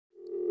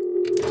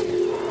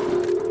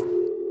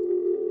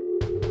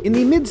In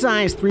the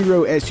midsize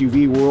three-row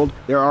SUV world,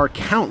 there are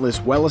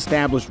countless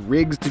well-established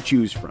rigs to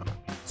choose from.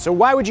 So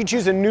why would you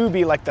choose a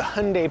newbie like the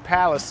Hyundai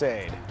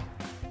Palisade?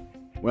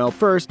 Well,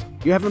 first,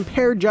 you have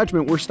impaired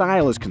judgment where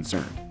style is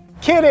concerned.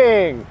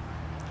 Kidding!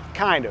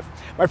 Kind of.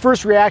 My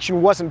first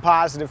reaction wasn't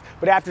positive,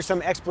 but after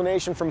some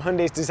explanation from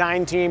Hyundai's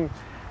design team,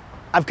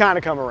 I've kind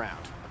of come around.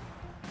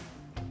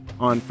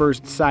 On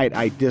first sight,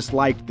 I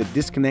disliked the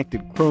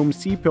disconnected chrome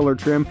C-pillar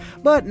trim,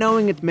 but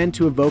knowing it's meant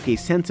to evoke a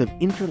sense of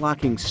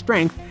interlocking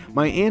strength,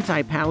 my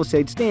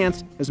anti-Palisade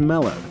stance has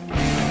mellowed.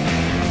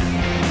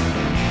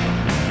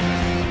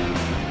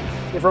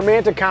 If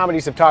romantic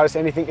comedies have taught us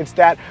anything, it's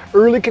that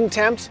early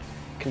contempt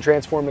can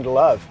transform into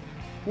love.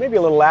 Maybe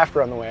a little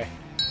laughter on the way.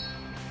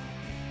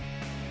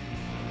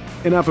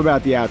 Enough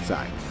about the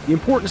outside. The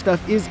important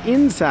stuff is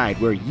inside,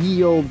 where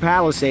ye old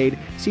Palisade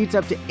seats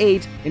up to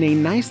 8 in a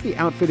nicely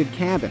outfitted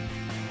cabin.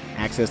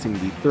 Accessing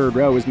the third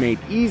row is made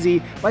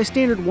easy by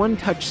standard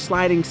one-touch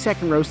sliding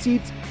second-row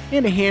seats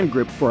and a hand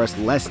grip for us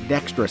less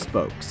dexterous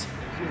folks.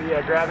 See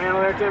the grab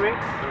handle there, Timmy? Look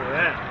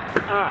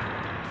at that.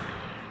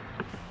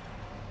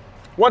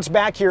 Once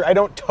back here, I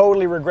don't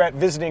totally regret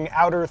visiting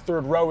outer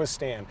third row with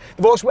Stan.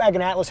 The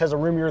Volkswagen Atlas has a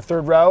roomier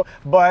third row,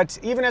 but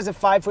even as a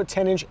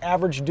 5'10"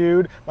 average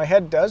dude, my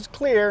head does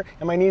clear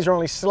and my knees are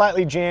only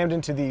slightly jammed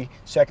into the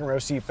second row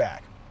seat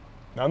back.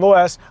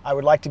 Nonetheless, I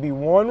would like to be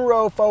one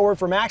row forward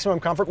for maximum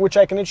comfort, which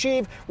I can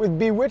achieve with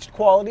bewitched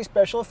quality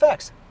special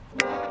effects.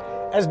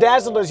 As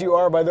dazzled as you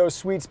are by those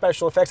sweet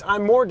special effects,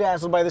 I'm more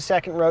dazzled by the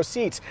second row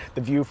seats.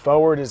 The view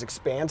forward is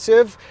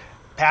expansive,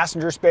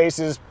 passenger space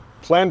is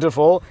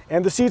plentiful,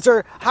 and the seats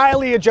are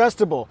highly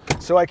adjustable,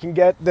 so I can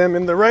get them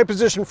in the right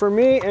position for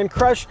me and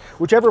crush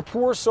whichever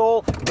poor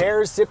soul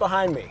dares sit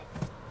behind me.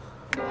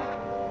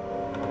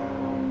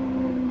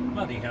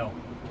 Bloody hell.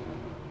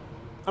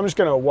 I'm just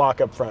gonna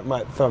walk up front,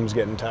 my thumb's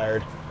getting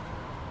tired.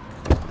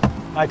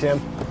 Hi, Tim.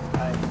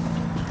 Hi.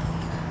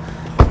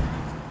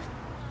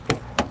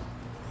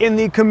 In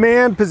the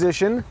command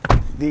position,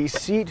 the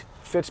seat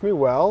fits me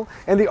well,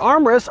 and the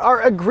armrests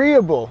are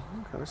agreeable,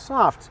 kind of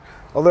soft.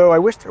 Although I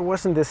wish there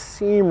wasn't this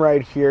seam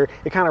right here.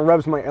 It kind of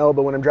rubs my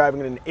elbow when I'm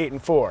driving in an 8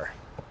 and 4.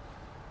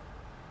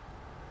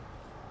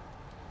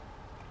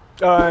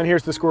 And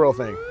here's the squirrel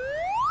thing.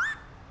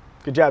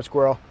 Good job,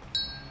 squirrel.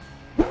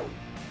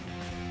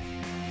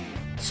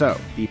 So,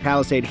 the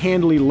Palisade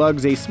handily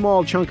lugs a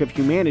small chunk of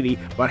humanity,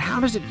 but how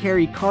does it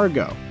carry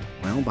cargo?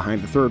 Well,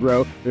 behind the third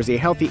row, there's a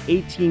healthy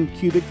 18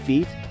 cubic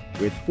feet,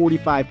 with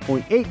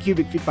 45.8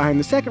 cubic feet behind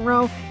the second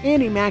row,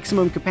 and a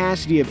maximum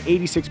capacity of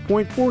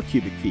 86.4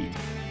 cubic feet.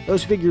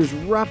 Those figures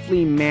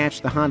roughly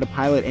match the Honda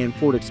Pilot and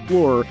Ford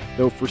Explorer,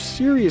 though for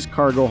serious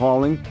cargo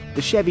hauling,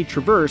 the Chevy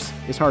Traverse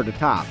is hard to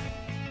top.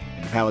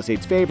 In the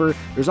Palisade's favor,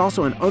 there's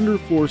also an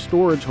underfloor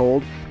storage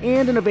hold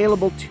and an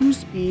available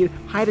 2-speed,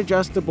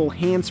 height-adjustable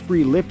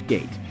hands-free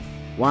liftgate.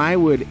 Why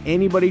would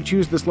anybody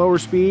choose the slower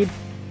speed?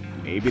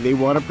 Maybe they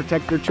want to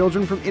protect their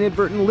children from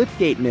inadvertent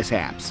liftgate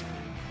mishaps.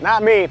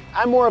 Not me.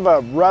 I'm more of a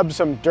rub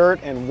some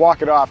dirt and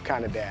walk it off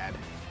kind of dad.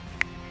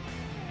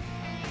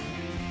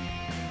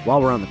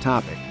 While we're on the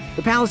topic,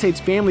 the Palisade's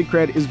family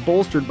cred is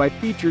bolstered by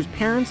features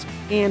parents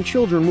and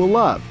children will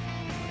love.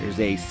 There's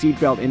a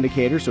seatbelt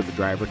indicator so the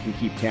driver can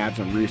keep tabs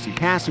on rear seat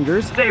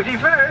passengers. Safety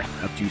first!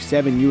 Up to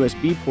 7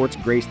 USB ports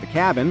grace the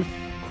cabin.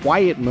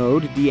 Quiet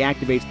mode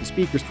deactivates the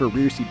speakers for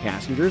rear seat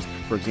passengers,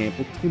 for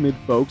example, timid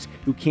folks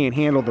who can't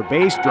handle the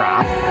bass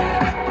drop.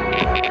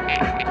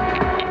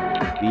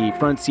 The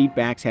front seat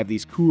backs have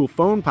these cool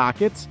phone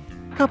pockets.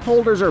 Cup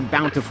holders are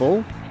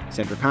bountiful.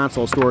 Center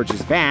console storage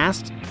is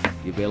vast.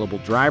 The available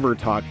driver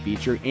talk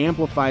feature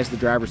amplifies the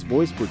driver's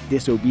voice for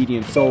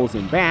disobedient souls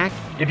in back.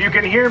 If you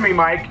can hear me,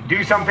 Mike,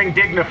 do something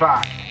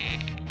dignified.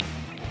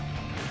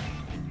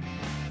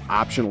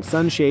 Optional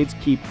sunshades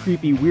keep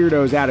creepy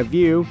weirdos out of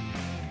view.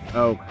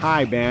 Oh,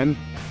 hi, Ben.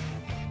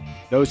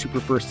 Those who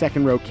prefer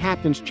second-row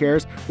captain's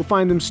chairs will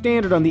find them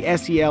standard on the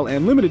SEL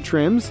and limited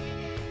trims.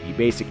 The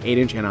basic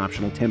 8-inch and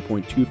optional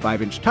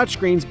 10.25-inch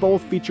touchscreens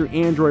both feature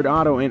Android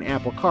Auto and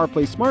Apple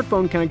CarPlay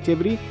smartphone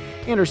connectivity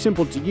and are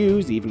simple to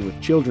use, even with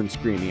children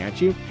screaming at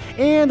you.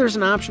 And there's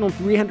an optional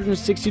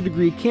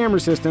 360-degree camera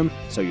system,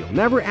 so you'll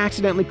never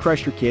accidentally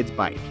crush your kid's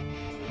bike.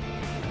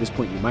 At this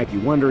point, you might be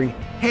wondering,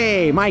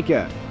 hey,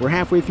 Micah, we're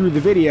halfway through the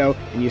video,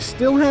 and you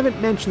still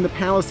haven't mentioned the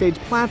Palisade's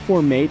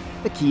platform mate,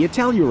 the Kia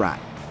Telluride.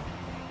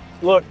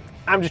 Look,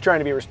 I'm just trying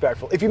to be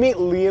respectful. If you meet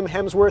Liam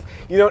Hemsworth,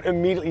 you don't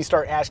immediately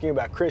start asking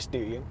about Chris, do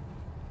you?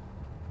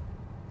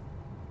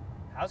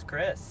 How's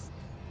Chris?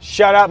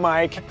 Shut up,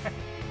 Mike.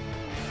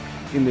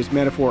 In this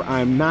metaphor,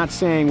 I'm not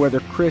saying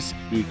whether Chris,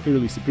 the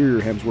clearly superior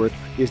Hemsworth,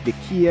 is the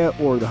Kia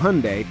or the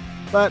Hyundai,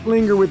 but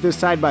linger with this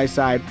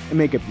side-by-side and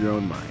make up your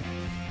own mind.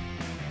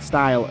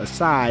 Style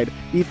aside,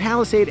 the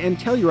Palisade and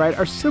Telluride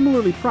are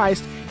similarly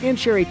priced and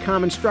share a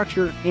common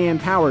structure and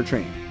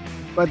powertrain.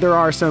 But there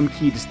are some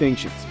key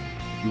distinctions.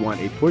 If you want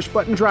a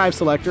push-button drive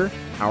selector,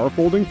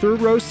 power-folding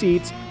third-row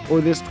seats,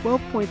 or this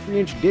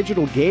 12.3-inch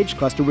digital gauge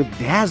cluster with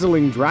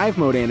dazzling drive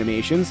mode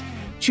animations,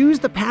 choose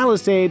the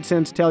Palisade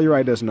since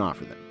Telluride doesn't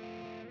offer them.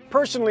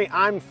 Personally,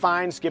 I'm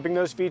fine skipping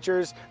those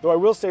features, though I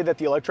will say that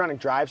the electronic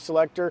drive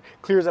selector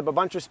clears up a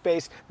bunch of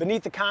space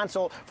beneath the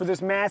console for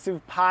this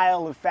massive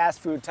pile of fast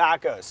food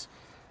tacos.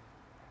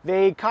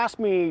 They cost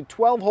me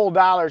 $12 whole,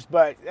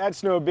 but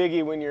that's no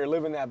biggie when you're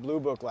living that Blue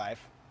Book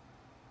life.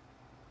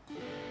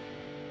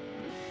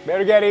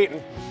 Better get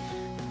eating.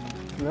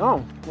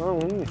 No,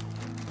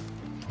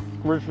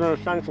 it's an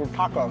essential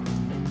taco.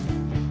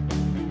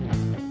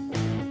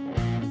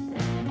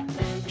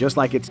 Just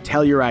like its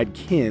Telluride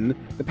kin,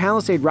 the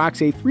Palisade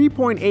rocks a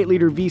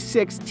 3.8-liter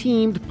V6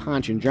 teamed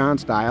Ponch and John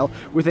style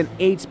with an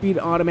 8-speed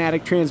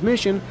automatic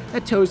transmission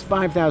that tows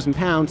 5,000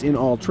 pounds in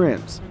all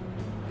trims.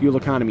 Fuel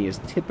economy is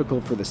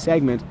typical for the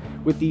segment,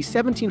 with the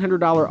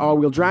 $1,700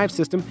 all-wheel drive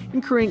system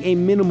incurring a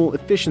minimal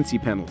efficiency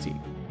penalty.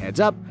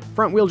 Heads up,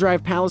 front-wheel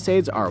drive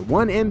Palisades are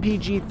 1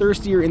 mpg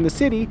thirstier in the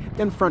city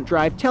than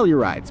front-drive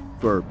Tellurides,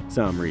 for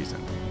some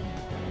reason.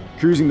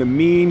 Cruising the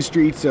mean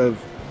streets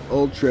of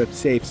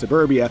ultra-safe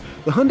suburbia,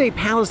 the Hyundai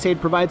Palisade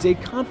provides a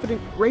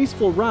confident,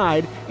 graceful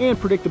ride and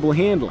predictable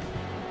handling.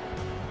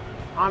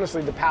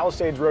 Honestly, the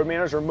Palisade's road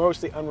manners are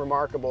mostly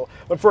unremarkable,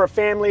 but for a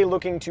family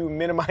looking to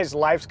minimize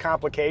life's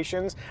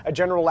complications, a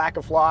general lack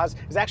of flaws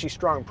is actually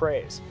strong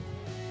praise.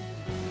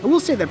 I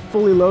will say that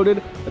fully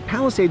loaded, the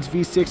Palisade's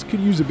V6 could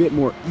use a bit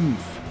more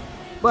oomph.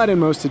 But in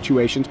most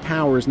situations,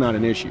 power is not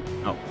an issue.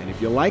 Oh, and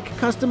if you like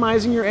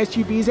customizing your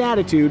SUV's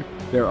attitude,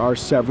 there are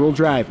several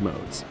drive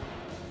modes.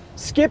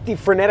 Skip the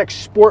frenetic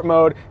sport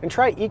mode and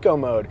try eco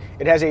mode.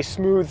 It has a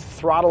smooth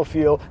throttle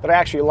feel that I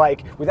actually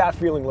like without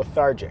feeling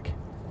lethargic.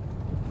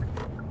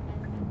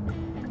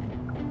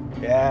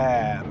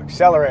 Yeah, I'm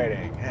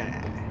accelerating.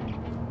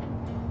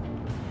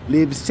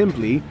 Live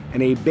simply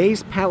in a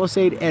base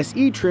Palisade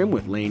SE trim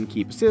with lane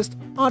keep assist,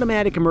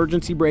 automatic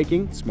emergency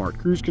braking, smart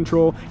cruise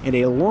control, and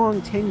a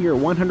long 10-year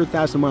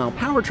 100,000-mile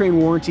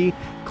powertrain warranty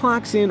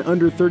clocks in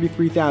under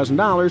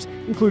 $33,000,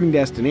 including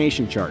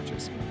destination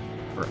charges.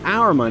 For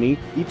our money,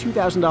 the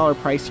 $2,000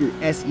 pricier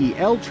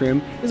SEL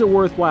trim is a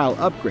worthwhile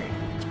upgrade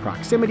with its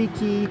proximity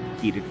key,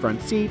 heated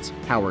front seats,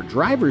 power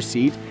driver's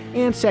seat,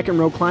 and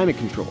second-row climate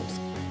controls.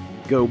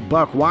 Go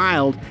buck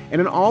wild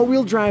in an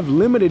all-wheel drive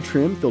limited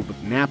trim filled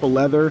with Napa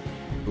leather,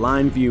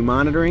 blind view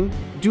monitoring,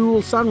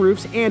 dual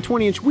sunroofs, and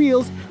 20-inch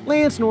wheels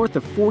lands north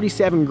of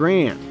 $47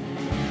 grand.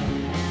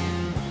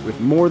 With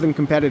more than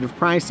competitive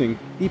pricing,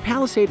 the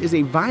Palisade is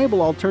a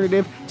viable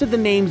alternative to the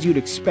names you'd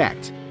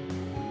expect,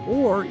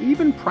 or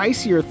even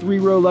pricier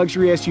 3-row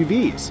luxury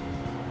SUVs.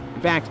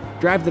 In fact,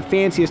 drive the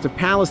fanciest of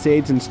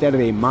Palisades instead of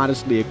a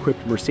modestly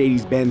equipped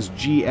Mercedes-Benz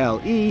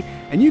GLE,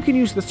 and you can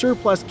use the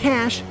surplus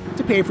cash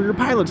to pay for your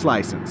pilot's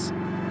license.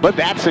 Let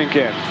that sink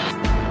in.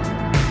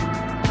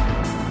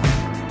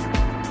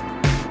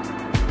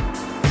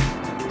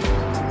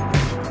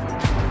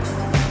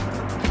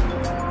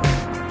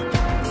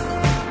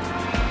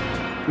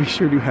 We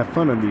sure do have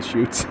fun on these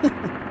shoots.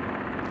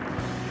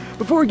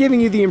 Before giving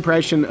you the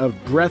impression of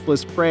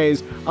breathless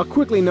praise, I'll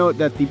quickly note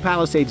that the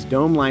Palisade's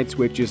dome light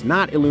switch is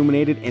not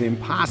illuminated and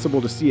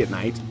impossible to see at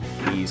night.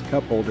 These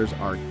cup holders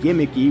are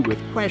gimmicky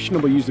with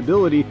questionable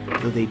usability,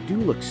 though they do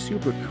look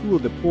super cool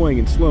deploying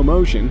in slow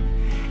motion.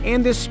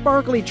 And this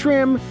sparkly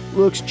trim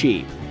looks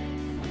cheap.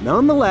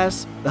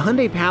 Nonetheless, the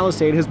Hyundai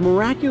Palisade has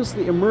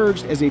miraculously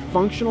emerged as a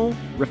functional,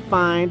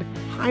 refined,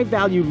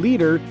 high-value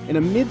leader in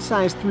a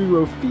mid-sized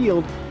 3-row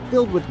field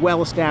filled with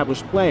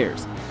well-established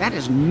players. That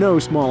is no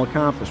small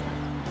accomplishment.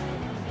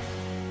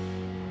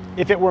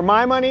 If it were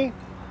my money,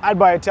 I'd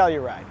buy a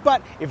Telluride.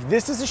 But if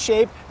this is a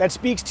shape that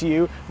speaks to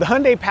you, the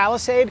Hyundai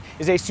Palisade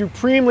is a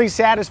supremely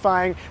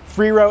satisfying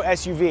 3-row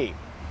SUV.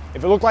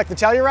 If it looked like the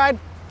Telluride,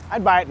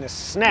 I'd buy it in a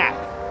snap.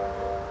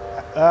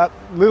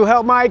 Little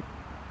help, Mike.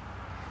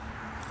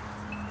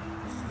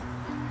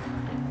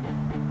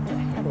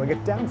 How do I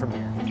get down from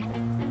here?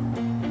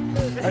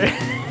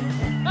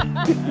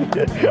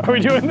 Are we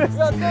doing this?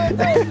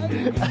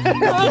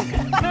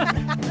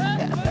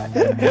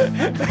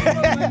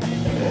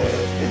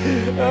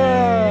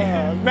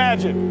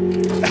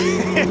 Imagine.